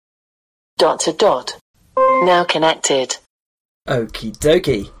Now connected. Okie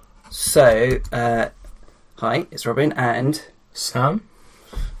dokie. So, hi, it's Robin and Sam.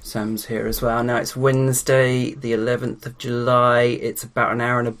 Sam's here as well. Now it's Wednesday, the 11th of July. It's about an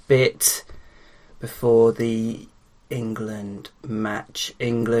hour and a bit before the England match,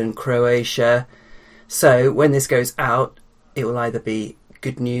 England-Croatia. So when this goes out, it will either be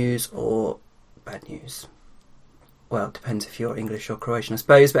good news or bad news. Well, it depends if you're English or Croatian, I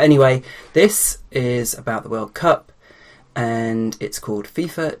suppose. But anyway, this is about the World Cup, and it's called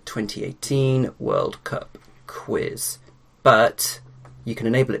FIFA 2018 World Cup Quiz. But you can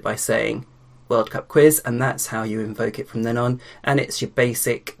enable it by saying World Cup Quiz, and that's how you invoke it from then on. And it's your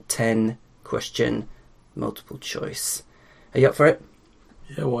basic 10-question multiple choice. Are you up for it?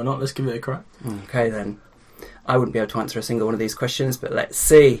 Yeah, why not? Let's give it a crack. Okay, then. I wouldn't be able to answer a single one of these questions, but let's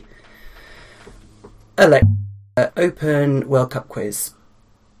see. Open World Cup Quiz.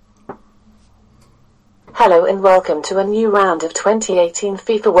 Hello and welcome to a new round of 2018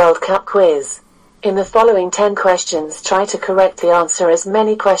 FIFA World Cup Quiz. In the following 10 questions, try to correct the answer as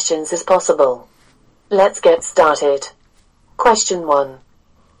many questions as possible. Let's get started. Question 1.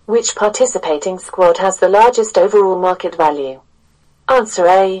 Which participating squad has the largest overall market value? Answer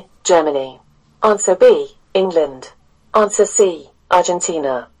A, Germany. Answer B, England. Answer C,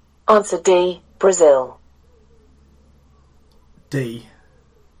 Argentina. Answer D, Brazil. D.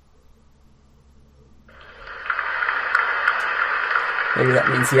 Maybe that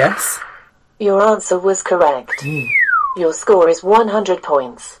means yes. Your answer was correct. Your score is 100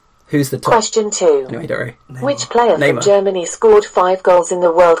 points. Who's the top? Question 2. Anyway, don't worry. Which player from Neymar. Germany scored 5 goals in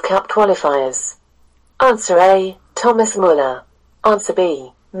the World Cup qualifiers? Answer A, Thomas Müller. Answer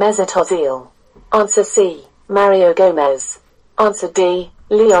B, Mesut Ozil. Answer C, Mario Gomez. Answer D,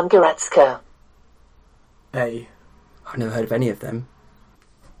 Leon Goretzka. A. I've never heard of any of them.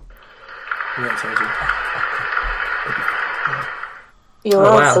 Yeah, told you. Your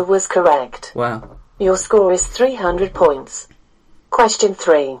Oh, wow. answer was correct. Wow. Your score is 300 points. Question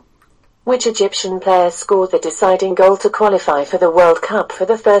 3. Which Egyptian player scored the deciding goal to qualify for the World Cup for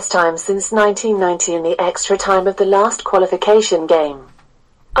the first time since 1990 in the extra time of the last qualification game?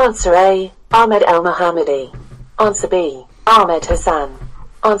 Answer A, Ahmed El Mohammadi. Answer B, Ahmed Hassan.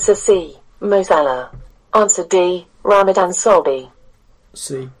 Answer C, Mo Salah. Answer D, Ramadan Solbi.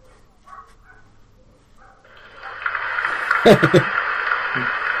 C.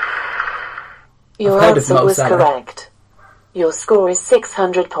 Your I've heard of answer Mo was Salah. correct. Your score is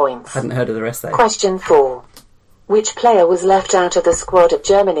 600 points. Hadn't heard of the rest though. Question 4. Which player was left out of the squad of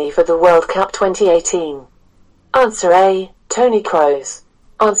Germany for the World Cup 2018? Answer A, Toni Kroos.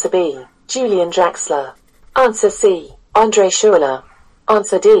 Answer B, Julian Draxler. Answer C, Andre Schürrle.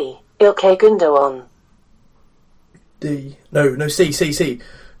 Answer D, Ilkay Gundogan. D. No, C.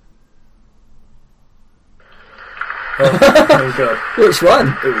 Oh god. Which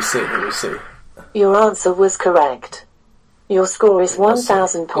one? It was C. Your answer was correct. Your score is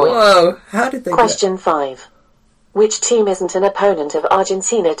 1,000 points. Whoa, how did they Question 5. Which team isn't an opponent of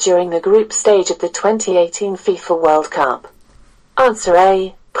Argentina during the group stage of the 2018 FIFA World Cup? Answer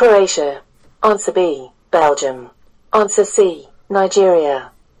A, Croatia. Answer B, Belgium. Answer C,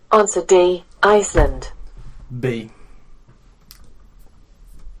 Nigeria. Answer D, Iceland. B.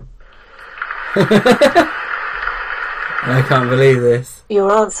 I can't believe this.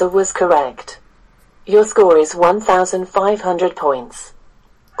 Your answer was correct. Your score is 1,500 points.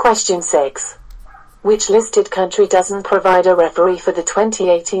 Question 6. Which listed country doesn't provide a referee for the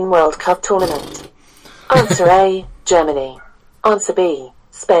 2018 World Cup tournament? Answer A, Germany. Answer B,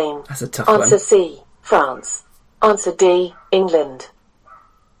 Spain. That's a tough Answer one. C, France. Answer D, England.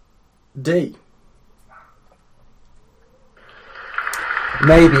 D.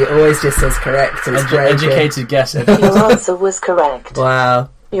 Maybe it always just says correct. And it's breaking. Educated guess. Your answer was correct. Wow.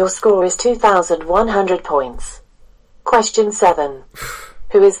 Your score is 2,100 points. Question 7.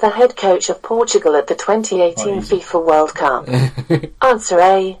 Who is the head coach of Portugal at the 2018 FIFA World Cup? Answer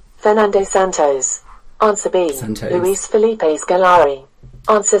A, Fernando Santos. Answer B, Santos. Luis Felipe Scolari.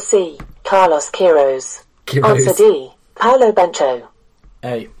 Answer C, Carlos Queiroz. Queiroz. Answer D, Paulo Bento.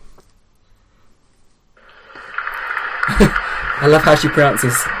 A. I love how she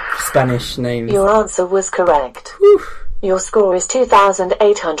pronounces Spanish names. Your answer was correct. Whew. Your score is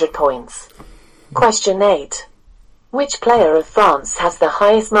 2,800 points. Question 8. Which player of France has the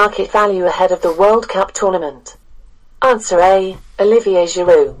highest market value ahead of the World Cup tournament? Answer A, Olivier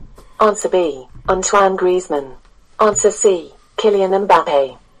Giroud. Answer B, Antoine Griezmann. Answer C, Kylian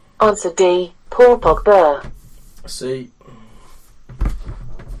Mbappe. Answer D, Paul Pogba. C.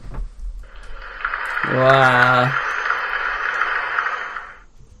 Wow.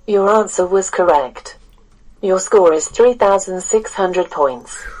 Your answer was correct. Your score is 3,600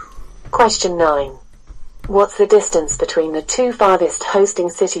 points. Question 9. What's the distance between the two farthest hosting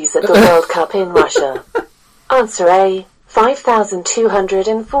cities at the World Cup in Russia? Answer A,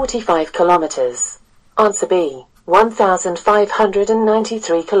 5,245 kilometers. Answer B,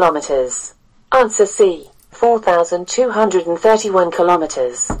 1,593 kilometers. Answer C, 4,231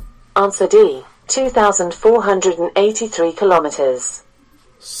 kilometers. Answer D, 2,483 kilometers.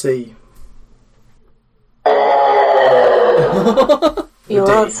 C. Your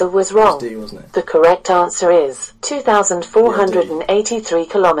D. answer was It wrong. was D, wasn't it? The correct answer is 2,483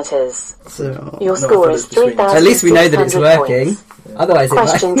 kilometers. So, Your No, I score thought is it was between- 3,600 at least we know that it's working. points. Otherwise,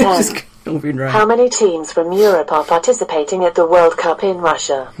 Question it might 10. just all been wrong. How many teams from Europe are participating at the World Cup in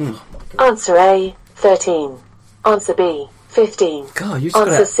Russia? Answer A, 13. Answer B, 15. God, you just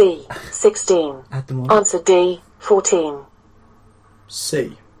Answer gotta C, 16. add them all. Answer D, 14.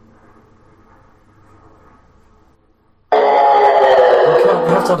 C.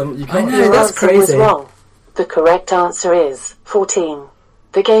 You have to add them. You can't. I know, Your that's answer was crazy. wrong. The correct answer is 14.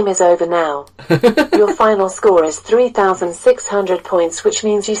 The game is over now. Your final score is 3,600 points, which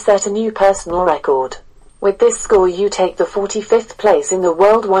means you set a new personal record. With this score, you take the 45th place in the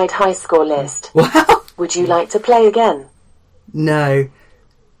worldwide high score list. Wow. Would you like to play again? No.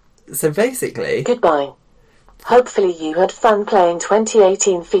 So basically, Goodbye. Hopefully you had fun playing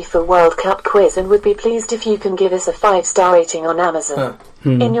 2018 FIFA World Cup quiz and would be pleased if you can give us a 5-star rating on Amazon.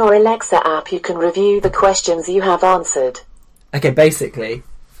 In your Alexa app, you can review the questions you have answered. okay, basically,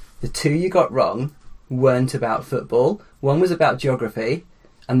 the two you got wrong weren't about football. One was about geography,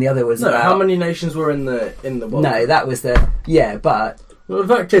 and the other was No, about. how many nations were in the world? No, that was the but Well,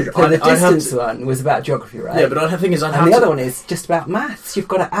 the fact is, so the I'd have distance to, one was about geography, right? yeah, but the thing is, I'd have and the to, other one is just about maths. You've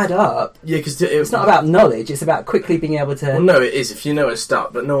got to add up. yeah, because It's not about knowledge. It's about quickly being able to. Well, no, it is if you know a stat,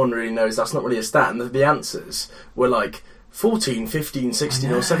 but no one really knows that's not really a stat, and the answers were like 14, 15, 16,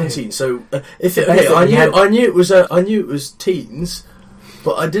 I know. or 17. So if it, basically okay, you had- I knew it was teens,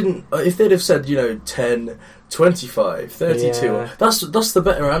 but I didn't. If they'd have said 10, 25, 32, Yeah. that's the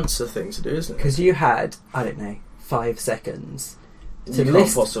better answer thing to do, isn't it? Because you had, I don't know, 5 seconds to You can't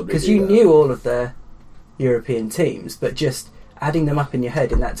list. possibly Because do you that. knew all of the European teams, but just adding them up in your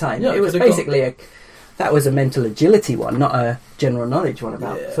head in that time. Yeah, It was could've basically that was a mental agility one, not a general knowledge one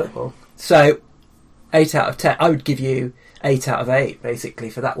about Yeah. football. So, 8 out of 10. I would give you 8 out of 8, basically,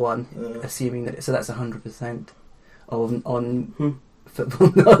 for that one, assuming that. So that's 100% on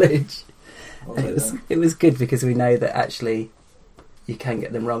football knowledge. I'll And take that. it was good because we know that actually you can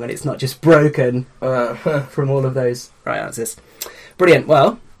get them wrong and it's not just broken from all of those right answers. Brilliant.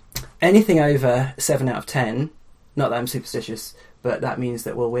 Well, anything over 7 out of 10, not that I'm superstitious, but that means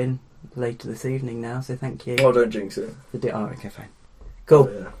that we'll win later this evening now, so thank you. Oh, don't jinx it. Oh, okay, fine. Cool.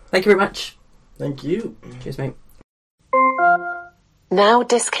 Oh, yeah. Thank you very much. Thank you. Cheers, mate. Now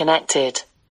disconnected.